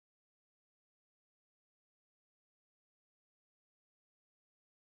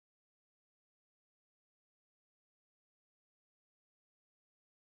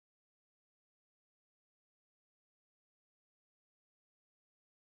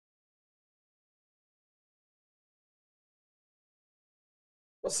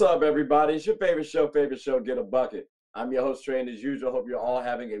What's up, everybody? It's your favorite show, Get a Bucket. I'm your host, Trey, and as usual, hope you're all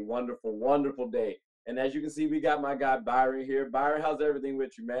having a wonderful, wonderful day. And as you can see, we got my guy Byron here. Byron, how's everything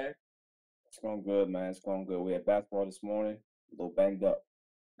with you, man? It's going good, man. It's going good. We had basketball this morning. A little banged up.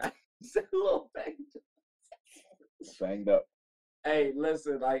 He's a little banged. Banged up. Hey,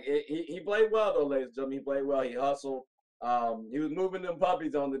 listen, he played well though, ladies and gentlemen. He played well. He hustled. He was moving them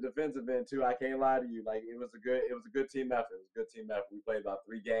puppies on the defensive end too. I can't lie to you. Like it was a good team effort. It was a good team effort. We played about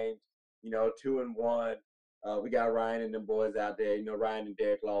 3 games. 2-1. We got Ryan and them boys out there. Ryan and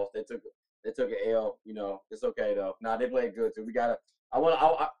Derek lost. They took an L. It's okay though. Nah, they played good too. We gotta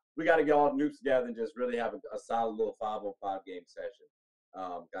get all the noobs together and just really have a solid little 5-on-5 game session.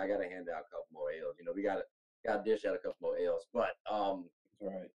 I gotta hand out a couple more L's. We gotta dish out a couple more L's. But That's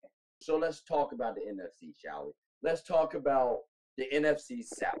right. so let's talk about the NFC, shall we? Let's talk about the NFC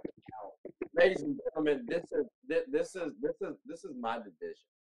South. Now, ladies and gentlemen, this is my division.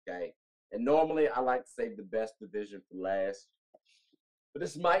 Okay. And normally I like to save the best division for last. But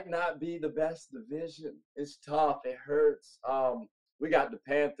this might not be the best division. It's tough. It hurts. We got the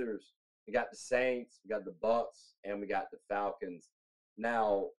Panthers, we got the Saints, we got the Bucks, and we got the Falcons.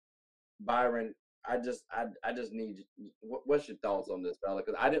 Now, Byron, I just need what's your thoughts on this, fella?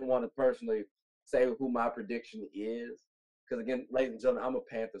 Because I didn't want to personally say who my prediction is. Because again, ladies and gentlemen, I'm a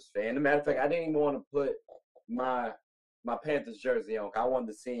Panthers fan. As a matter of fact, I didn't even want to put my Panthers jersey on. I wanted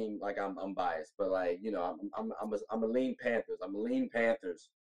to seem like I'm biased, but I'm a lean Panthers. I'm a lean Panthers.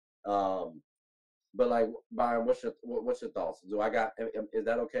 Um, but like Byron, what's your thoughts? Is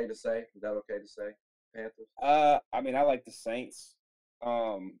that okay to say? Is that okay to say? Panthers. I like the Saints.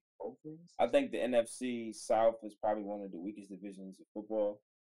 Both teams? I think the NFC South is probably one of the weakest divisions of football.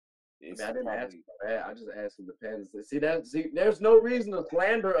 It's I didn't ask probably for that. I just asked for the Panthers. See, there's no reason to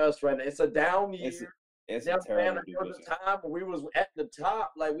slander us right now. It's a down it's year. it's You a know what I'm saying? terrible Like, there was division. a time when we was at the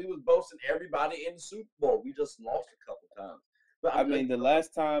top, like we was boasting everybody in the Super Bowl. We just lost a couple times. But I mean, the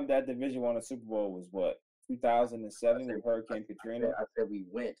last time that division won a Super Bowl was what, I 2007 said, with Hurricane Katrina. I said we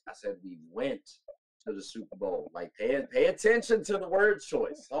went. I said we went to the Super Bowl. Like pay attention to the word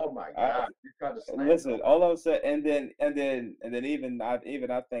choice. Oh my I, God, you're trying to slander. Listen, all I'm saying, and then even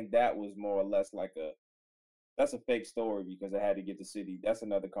I think that was more or less like that's a fake story because I had to get the city. That's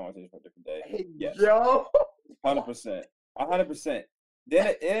another conversation for a different day. Hey, Yes, Joe. 100%, 100%.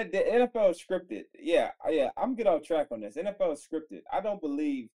 Then the NFL is scripted. Yeah, yeah. I'm getting off track on this. NFL is scripted. I don't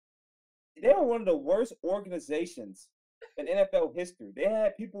believe they were one of the worst organizations in NFL history. They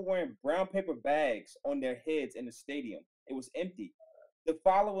had people wearing brown paper bags on their heads in the stadium. It was empty. The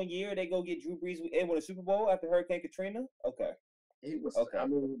following year, they go get Drew Brees and win a Super Bowl after Hurricane Katrina. Okay, He was. I okay.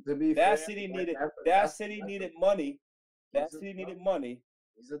 mean, to be That fair, city like, needed that's that that's city that's a, needed money. That he's a city tough needed money,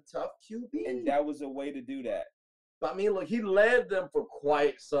 he's a tough and QB. that was a way to do that. But I mean, look, he led them for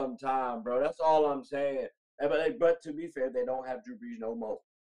quite some time, bro. That's all I'm saying. But to be fair, they don't have Drew Brees no more.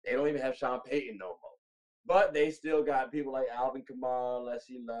 They don't even have Sean Payton no more. But they still got people like Alvin Kamara, unless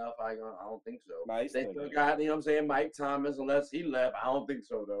he left. I don't think so. Nice, They still got, what I'm saying, Mike Thomas, unless he left. I don't think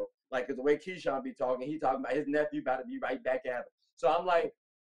so, though. Like, because the way Keyshawn be talking, he talking about his nephew about to be right back at him. So I'm like,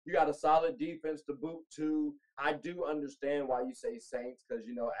 you got a solid defense to boot, too. I do understand why you say Saints, because,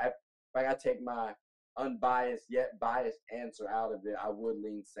 if I take my unbiased yet biased answer out of it, I would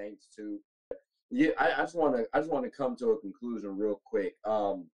lean Saints, too. Yeah, I just want to come to a conclusion real quick.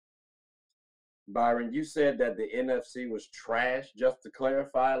 Byron, you said that the NFC was trash. Just to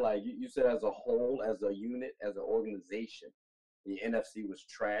clarify, like you said, as a whole, as a unit, as an organization, the NFC was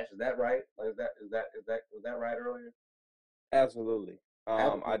trash. Is that right? Like, was that right earlier? Absolutely.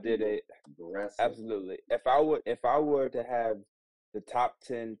 That was I did it. aggressive. Absolutely. If I were to have the top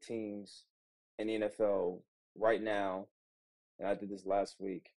 10 teams in the NFL right now, and I did this last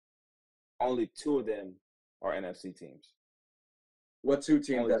week, only two of them are NFC teams. What two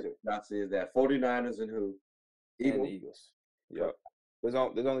teams Only that two. not see is that 49ers and who? And the Eagles. Eagles. Yep.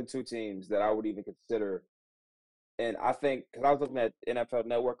 There's only two teams that I would even consider. And I think because I was looking at NFL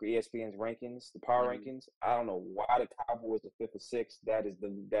Network or ESPN's rankings, the power Mhm. rankings, I don't know why the Cowboys are fifth or sixth. That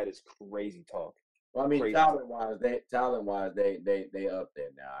is crazy talk. Well, I mean, Crazy talk. talent wise, they up there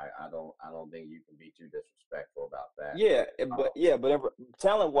now. I don't think you can be too disrespectful about that. But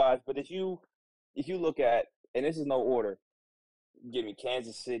talent wise, but if you look at, and this is no order, give me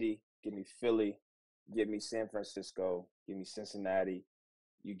Kansas City, give me Philly, give me San Francisco, give me Cincinnati,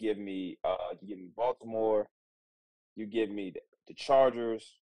 you give me Baltimore, you give me the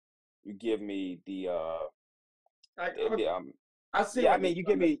Chargers, you give me I, the I see yeah, I where you're mean you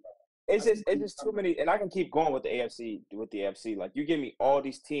give coming. me I it's see just where it's you're just too coming. many, and I can keep going with the AFC. Like you give me all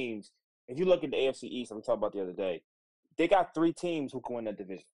these teams. If you look at the AFC East, I'm talking about the other day. they got 3 teams who can win that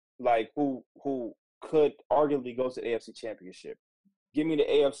division. Like who could arguably go to the AFC Championship. Give me the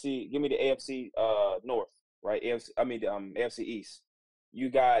AFC North, right? AFC East. You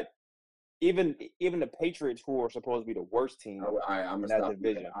got even the Patriots, who are supposed to be the worst team I'm in gonna that stop.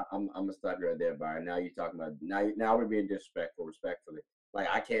 division. I'm gonna stop you right there, Byron. Now you're talking about now we're being disrespectful, respectfully. Like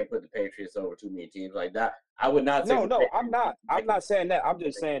I can't put the Patriots over too many teams like that. I would not take No, I'm not. I'm not saying that. I'm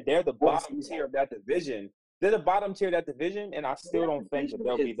just saying they're the bottom Seahawks. tier of that division. They're the bottom tier of that division, and I still don't think that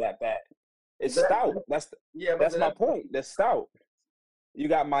they'll be that bad. It's stout. That's my point. They're stout. You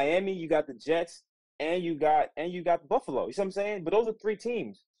got Miami, you got the Jets, and you got Buffalo. You see what I'm saying? But those are 3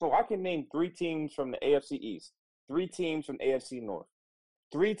 teams. So I can name 3 teams from the AFC East, 3 teams from the AFC North,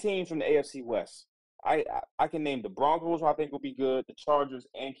 3 teams from the AFC West. I can name the Broncos, who I think will be good, the Chargers,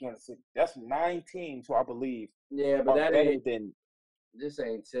 and Kansas City. That's 9 teams who I believe Yeah, but that better ain't than. this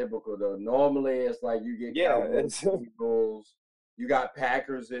ain't typical though. Normally it's like you get Yeah, Cowboys, Eagles, you got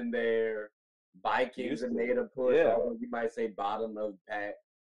Packers in there, Vikings have made a push, yeah. although you might say bottom of the pack.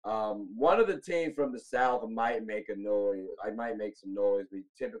 One of the teams from the South might make a noise. I might make some noise, but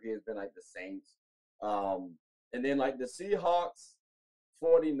typically it's been like the Saints. And then like the Seahawks,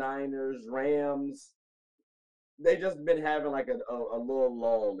 49ers, Rams, they just been having like a little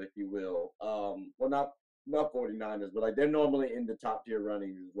lull, if you will. Well, not 49ers, but like they're normally in the top tier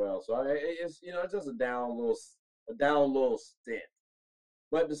runnings as well. So it's it's just a down little stint.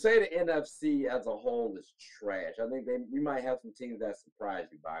 But to say the NFC as a whole is trash, I think we might have some teams that surprise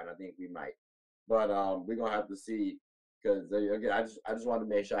you, Byron. I think we might, but we're gonna have to see because again, I just wanted to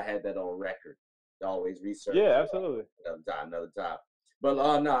make sure I had that on record. To always research. Yeah, absolutely. Another time.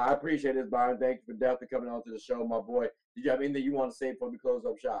 But no, I appreciate this, Byron. Thank you for definitely coming on to the show, my boy. Did you have anything you want to say before we close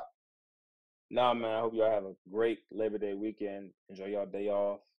up shop? Nah, man. I hope y'all have a great Labor Day weekend. Enjoy y'all day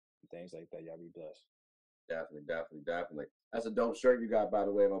off and things like that. Y'all be blessed. Definitely. That's a dope shirt you got, by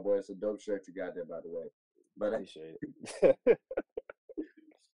the way, my boy. It's a dope shirt you got there, by the way. But appreciate it.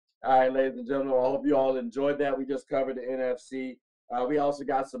 All right, ladies and gentlemen, I hope you all enjoyed that. We just covered the NFC. We also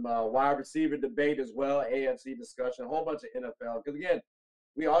got some wide receiver debate as well, AFC discussion, a whole bunch of NFL. Because again,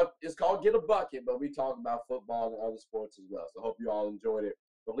 it's called Get a Bucket, but we talk about football and other sports as well. So I hope you all enjoyed it.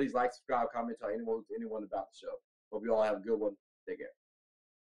 But please like, subscribe, comment, tell anyone about the show. Hope you all have a good one. Take care.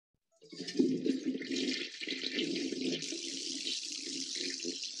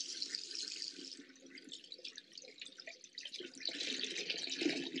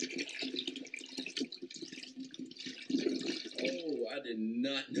 I did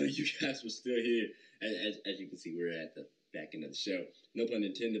not know you guys were still here. As you can see, we're at the back end of the show. No pun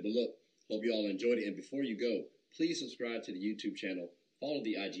intended, but look, hope you all enjoyed it. And before you go, please subscribe to the YouTube channel, follow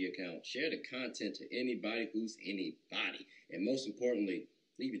the IG account, share the content to anybody who's anybody. And most importantly,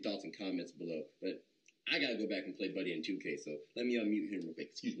 leave your thoughts and comments below. But I got to go back and play Buddy in 2K, so let me unmute him real quick.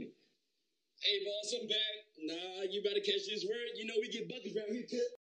 Excuse me. Hey, boss, I'm back. Nah, you better catch this word. You know we get buckets around here, too.